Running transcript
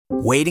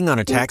Waiting on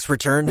a tax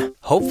return?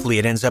 Hopefully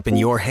it ends up in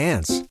your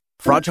hands.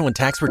 Fraudulent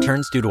tax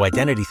returns due to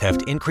identity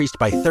theft increased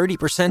by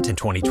 30% in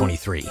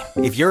 2023.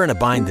 If you're in a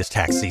bind this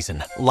tax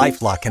season,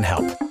 LifeLock can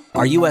help.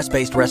 Our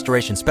U.S.-based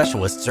restoration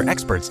specialists are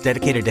experts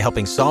dedicated to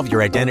helping solve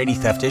your identity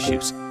theft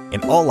issues.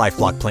 And all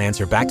LifeLock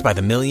plans are backed by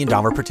the $1 Million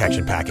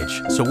Protection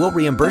Package. So we'll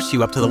reimburse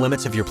you up to the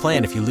limits of your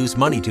plan if you lose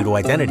money due to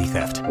identity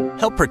theft.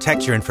 Help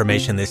protect your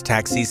information this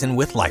tax season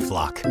with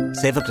LifeLock.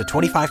 Save up to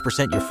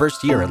 25% your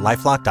first year at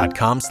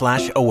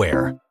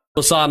LifeLock.com/aware.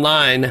 Us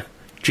online,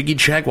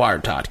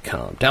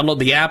 JiggyJaguar.com. Download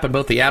the app in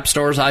both the App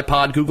Stores,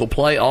 iPod, Google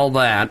Play, all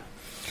that.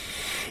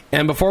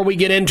 And before we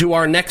get into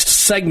our next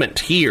segment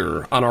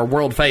here on our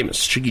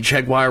world-famous Jiggy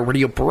Jaguar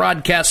radio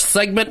broadcast,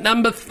 segment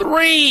number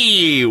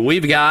 3,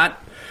 we've got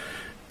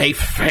a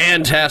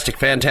fantastic,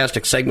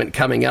 fantastic segment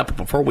coming up.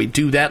 Before we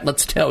do that,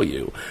 let's tell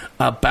you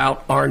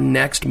about our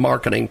next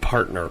marketing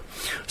partner,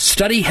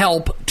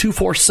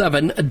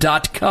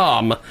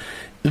 StudyHelp247.com.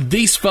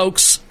 These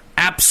folks,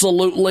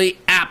 absolutely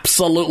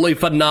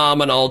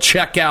phenomenal.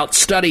 Check out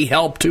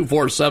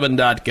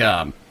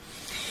StudyHelp247.com.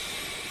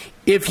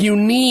 If you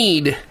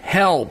need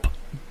help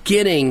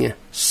getting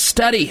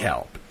study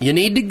help, you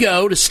need to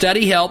go to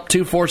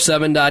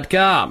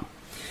StudyHelp247.com.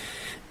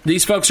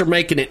 These folks are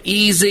making it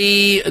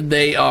easy.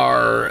 They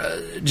are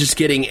just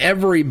getting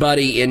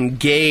everybody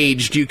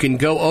engaged. You can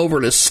go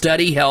over to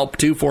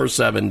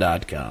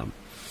StudyHelp247.com.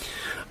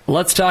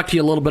 Let's talk to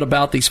you a little bit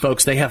about these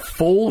folks. They have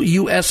full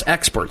U.S.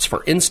 experts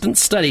for instant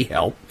study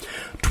help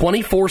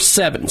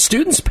 24/7.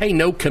 Students pay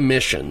no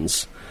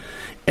commissions.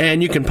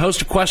 And you can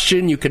post a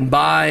question. You can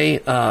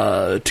buy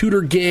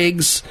tutor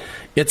gigs.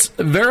 It's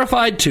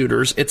verified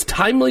tutors. It's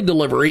timely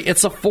delivery.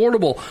 It's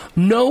affordable.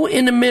 No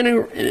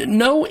intermediary.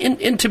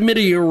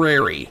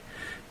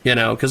 You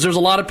know, because there's a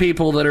lot of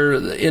people that are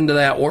into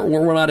that.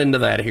 We're not into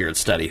that here at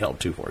Study Help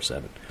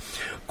 247.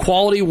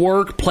 Quality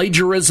work,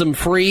 plagiarism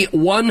free,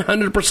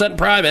 100%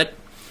 private.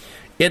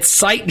 It's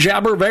Site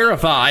Jabber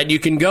verified. You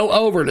can go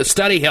over to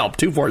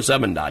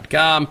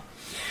StudyHelp247.com.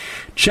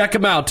 Check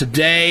them out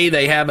today.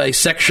 They have a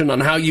section on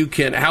how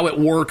it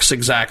works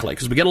exactly,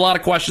 because we get a lot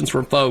of questions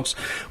from folks.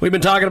 We've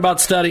been talking about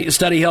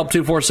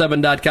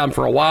StudyHelp247.com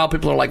for a while.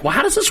 People are like, well,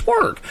 how does this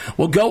work?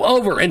 Well, go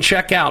over and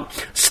check out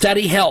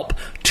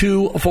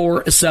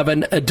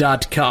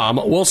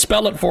StudyHelp247.com. We'll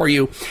spell it for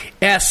you,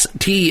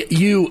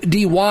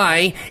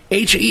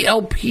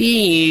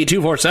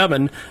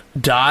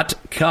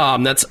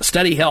 STUDYHELP247.com. That's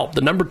StudyHelp,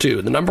 the number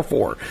 2, the number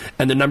 4,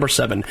 and the number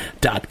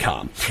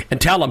 7.com.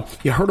 And tell them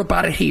you heard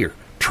about it here.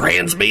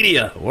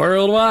 Transmedia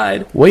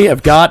Worldwide. We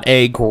have got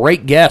a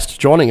great guest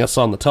joining us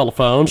on the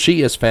telephone.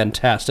 She is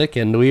fantastic,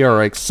 and we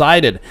are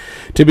excited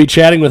to be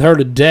chatting with her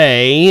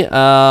today.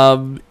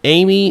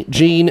 Amy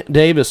Jean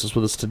Davis is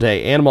with us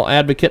today, animal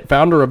advocate,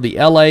 founder of the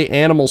LA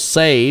Animal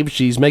Save.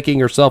 She's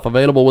making herself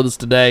available with us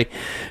today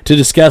to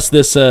discuss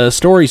this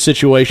story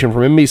situation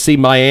from NBC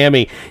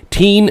Miami.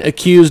 Teen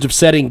accused of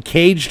setting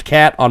caged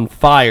cat on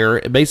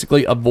fire,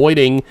 basically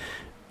avoiding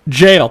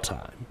jail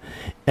time.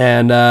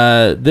 And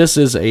this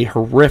is a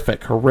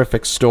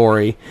horrific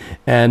story.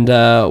 And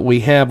we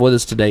have with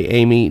us today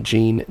Amy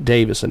Jean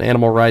Davis, an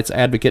animal rights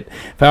advocate,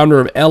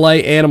 founder of LA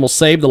Animal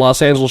Save, the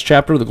Los Angeles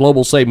chapter of the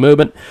Global Save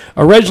movement.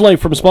 Originally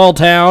from a small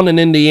town in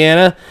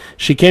Indiana,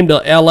 she came to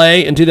LA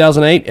in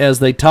 2008 as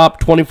the top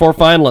 24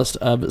 finalist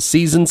of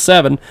Season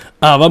 7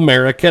 of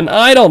American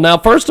Idol. Now,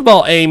 first of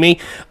all, Amy,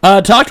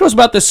 talk to us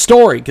about this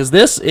story, because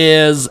this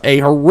is a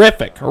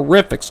horrific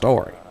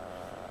story.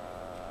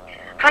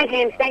 Hi,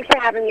 James. Thanks for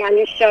having me on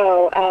your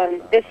show.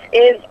 This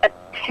is a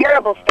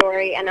terrible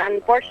story, and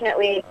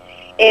unfortunately,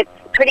 it's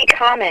pretty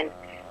common.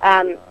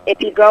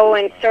 If you go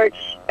and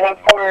search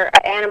for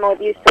animal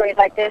abuse stories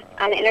like this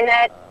on the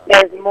internet,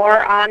 there's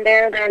more on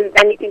there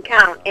than you can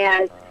count.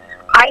 And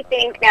I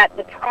think that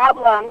the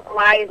problem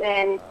lies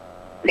in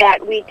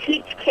that we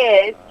teach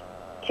kids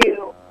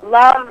to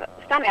love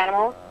some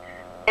animals,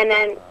 and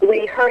then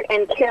we hurt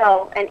and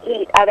kill and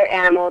eat other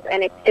animals,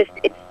 and it's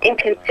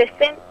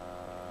inconsistent.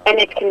 And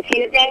it's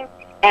confusing,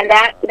 and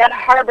that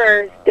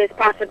harbors this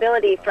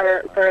possibility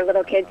for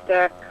little kids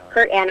to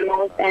hurt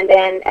animals, and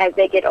then as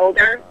they get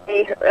older,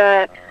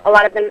 a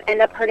lot of them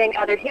end up hurting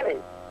other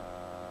humans.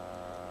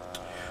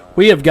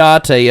 We have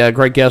got a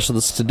great guest with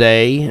us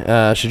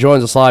today. She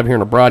joins us live here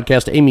in a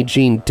broadcast, Amy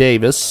Jean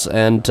Davis,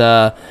 and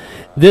talk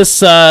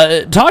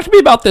to me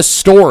about this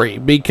story,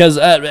 because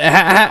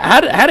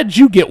how did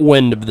you get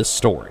wind of this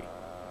story?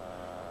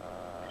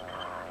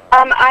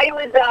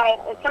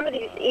 Somebody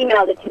just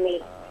emailed it to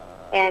me.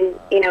 And,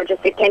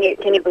 just said, can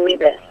you believe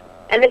this?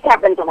 And this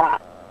happens a lot.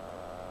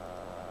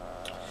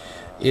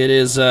 It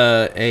is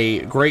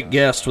a great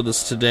guest with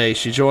us today.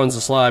 She joins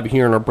us live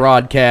here in our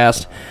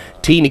broadcast.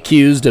 Teen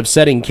accused of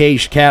setting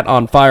caged cat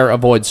on fire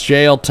avoids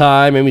jail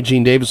time. Amy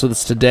Jean Davis with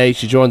us today.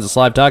 She joins us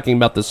live talking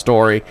about this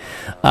story.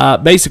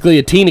 Basically,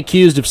 a teen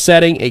accused of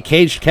setting a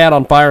caged cat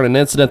on fire in an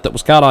incident that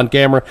was caught on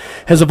camera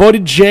has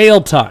avoided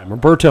jail time.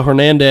 Roberto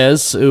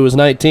Hernandez, who is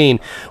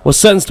 19, was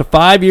sentenced to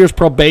 5 years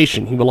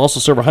probation. He will also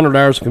serve 100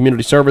 hours of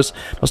community service,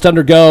 must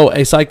undergo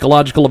a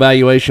psychological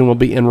evaluation, will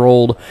be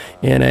enrolled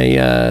in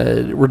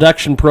a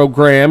reduction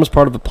program as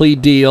part of a plea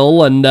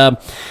deal. And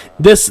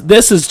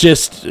this is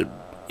just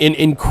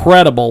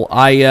incredible.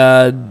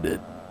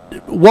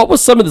 What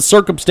was some of the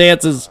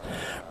circumstances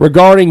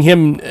regarding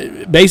him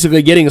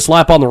basically getting a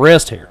slap on the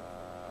wrist here?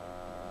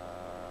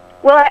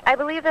 Well, I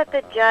believe that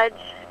the judge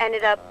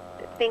ended up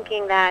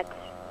thinking that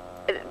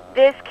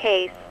this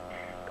case,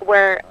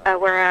 where a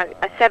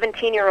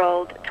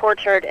 17-year-old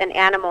tortured an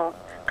animal,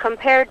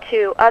 compared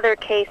to other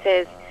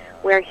cases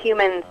where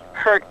humans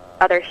hurt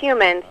other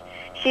humans,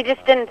 she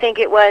just didn't think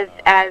it was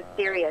as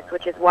serious,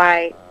 which is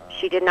why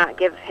she did not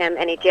give him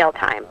any jail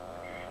time.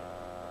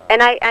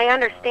 And I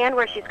understand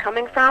where she's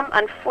coming from.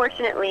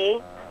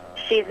 Unfortunately,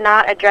 she's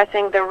not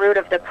addressing the root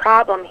of the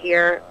problem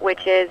here,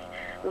 which is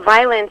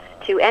violence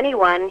to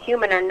anyone,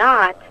 human or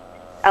not,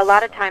 a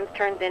lot of times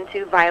turns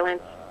into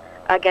violence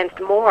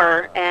against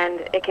more,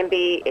 and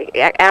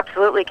it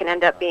absolutely can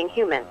end up being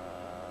human.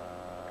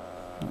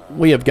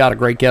 We have got a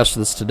great guest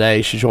with us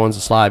today. She joins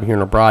us live here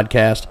in our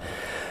broadcast.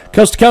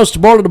 Coast to coast,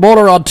 border to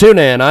border on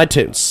TuneIn,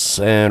 iTunes,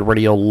 and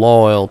Radio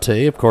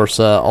Loyalty. Of course,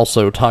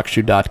 also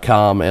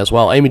TalkShoe.com as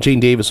well. Amy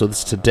Jean Davis with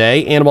us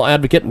today. Animal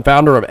advocate and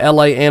founder of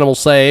LA Animal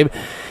Save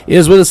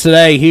is with us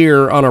today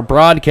here on our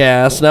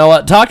broadcast.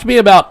 Now, talk to me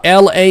about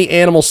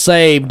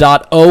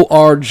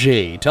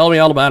LAAnimalSave.org. Tell me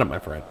all about it, my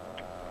friend.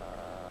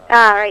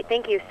 All right,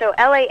 thank you. So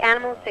LA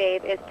Animal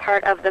Save is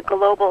part of the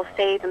global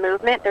SAVE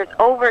movement. There's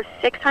over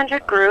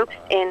 600 groups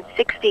in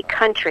 60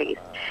 countries.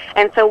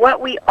 And so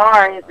what we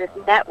are is this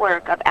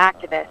network of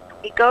activists.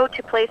 We go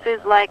to places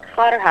like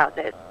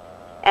slaughterhouses,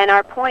 and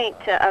our point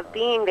of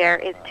being there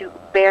is to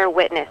bear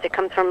witness. It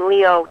comes from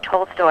Leo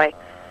Tolstoy.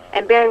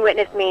 And bearing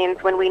witness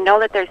means when we know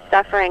that there's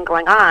suffering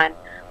going on,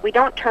 we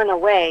don't turn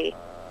away.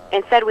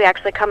 Instead, we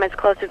actually come as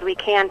close as we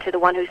can to the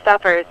one who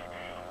suffers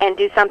and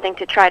do something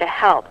to try to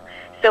help.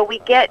 So we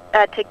get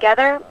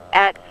together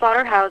at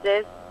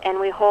slaughterhouses, and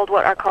we hold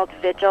what are called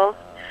vigils,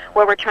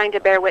 where we're trying to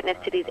bear witness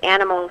to these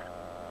animals.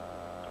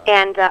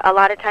 And a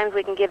lot of times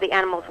we can give the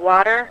animals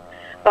water,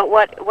 but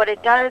what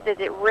it does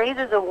is it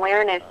raises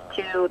awareness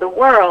to the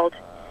world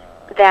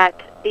that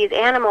these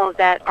animals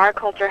that our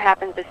culture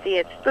happens to see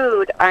as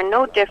food are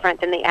no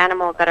different than the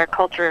animals that our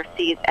culture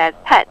sees as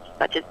pets,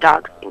 such as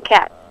dogs and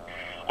cats.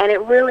 And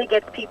it really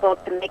gets people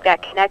to make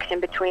that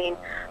connection between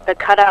the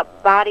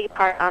cut-up body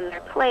part on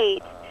their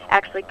plate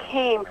actually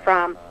came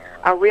from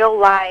a real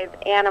live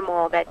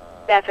animal that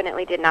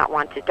definitely did not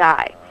want to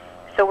die.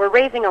 So we're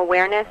raising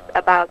awareness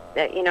about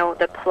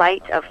the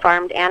plight of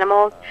farmed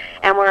animals,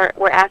 and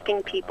we're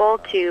asking people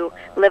to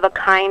live a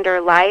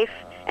kinder life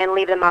and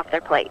leave them off their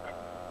plate.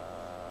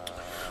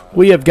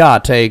 We have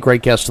got a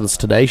great guest with us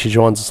today. She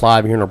joins us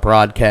live here in our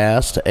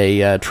broadcast.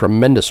 A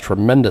tremendous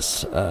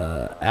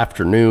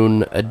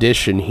afternoon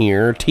edition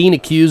here. Teen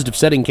accused of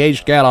setting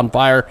caged cat on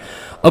fire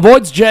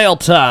avoids jail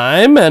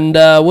time. And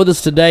with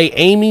us today,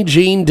 Amy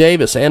Jean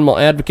Davis, animal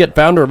advocate,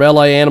 founder of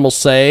LA Animal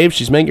Save.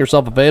 She's making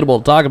herself available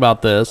to talk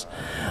about this.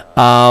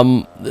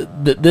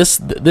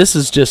 This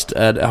is just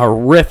a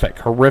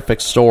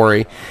horrific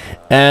story.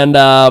 And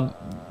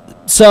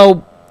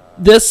so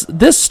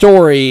this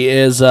story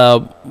is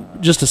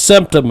just a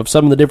symptom of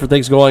some of the different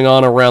things going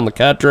on around the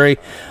country.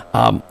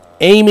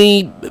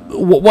 Amy,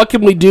 what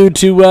can we do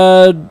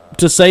to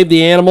save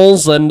the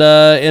animals and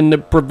to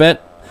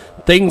prevent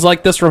things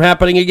like this from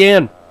happening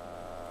again?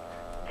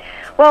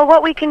 Well,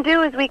 what we can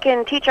do is we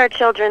can teach our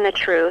children the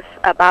truth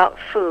about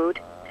food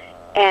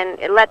and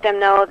let them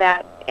know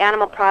that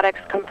animal products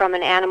come from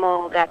an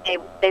animal that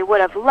they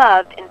would have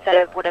loved instead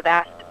of would have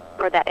asked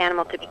for that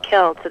animal to be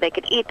killed so they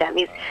could eat them.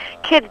 These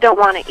kids don't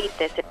want to eat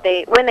this.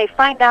 When they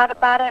find out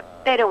about it,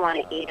 they don't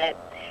want to eat it.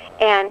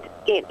 And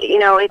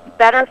it's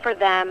better for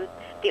them.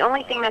 The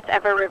only thing that's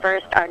ever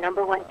reversed our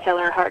number one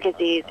killer, heart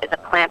disease, is a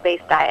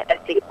plant-based diet.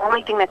 That's the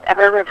only thing that's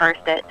ever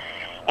reversed it.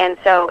 And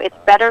so it's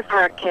better for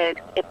our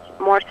kids. It's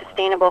more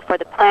sustainable for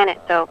the planet.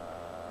 So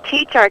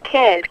teach our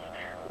kids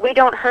we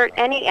don't hurt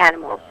any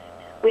animals.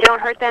 We don't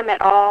hurt them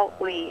at all.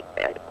 We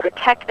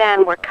protect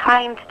them. We're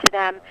kind to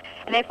them.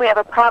 And if we have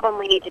a problem,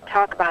 we need to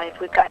talk about it.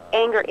 If we've got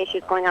anger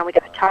issues going on, we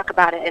have to talk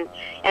about it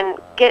and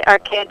get our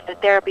kids the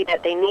therapy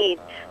that they need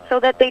so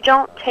that they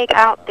don't take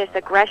out this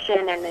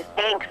aggression and this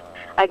angst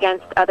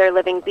against other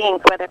living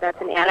beings, whether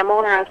that's an animal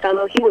or a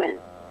fellow human.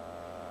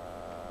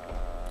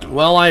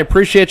 Well, I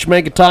appreciate you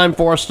making time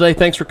for us today.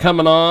 Thanks for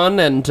coming on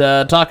and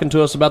talking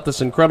to us about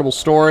this incredible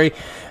story.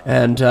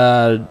 And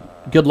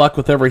good luck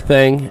with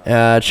everything.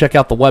 Check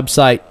out the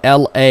website,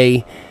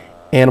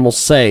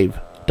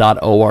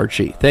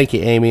 LAAnimalSave.org. Thank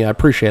you, Amy. I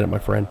appreciate it, my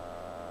friend.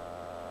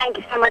 Thank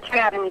you so much for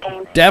having me,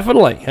 James.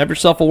 Definitely. Have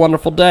yourself a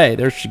wonderful day.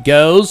 There she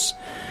goes,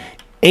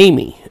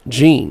 Amy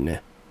Jean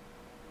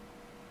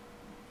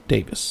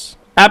Davis.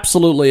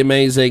 Absolutely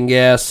amazing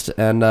guest,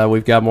 and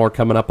we've got more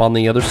coming up on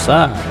the other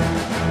side.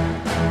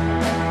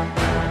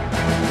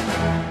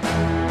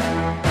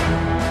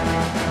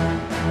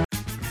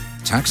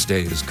 Tax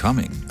day is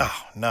coming.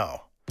 Oh,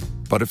 no.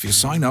 But if you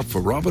sign up for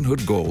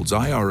Robinhood Gold's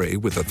IRA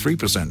with a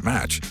 3%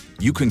 match,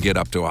 you can get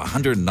up to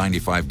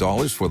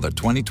 $195 for the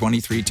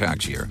 2023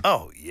 tax year.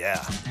 Oh,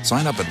 yeah.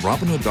 Sign up at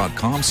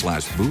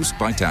Robinhood.com/boost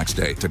by tax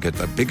day to get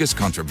the biggest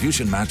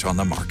contribution match on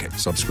the market.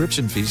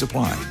 Subscription fees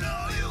apply.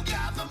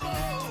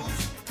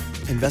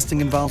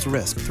 Investing involves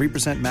risk.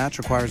 3% match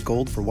requires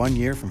gold for 1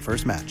 year from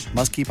first match.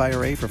 Must keep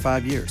IRA for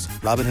 5 years.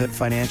 Robinhood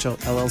Financial,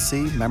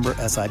 LLC, member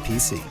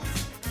SIPC.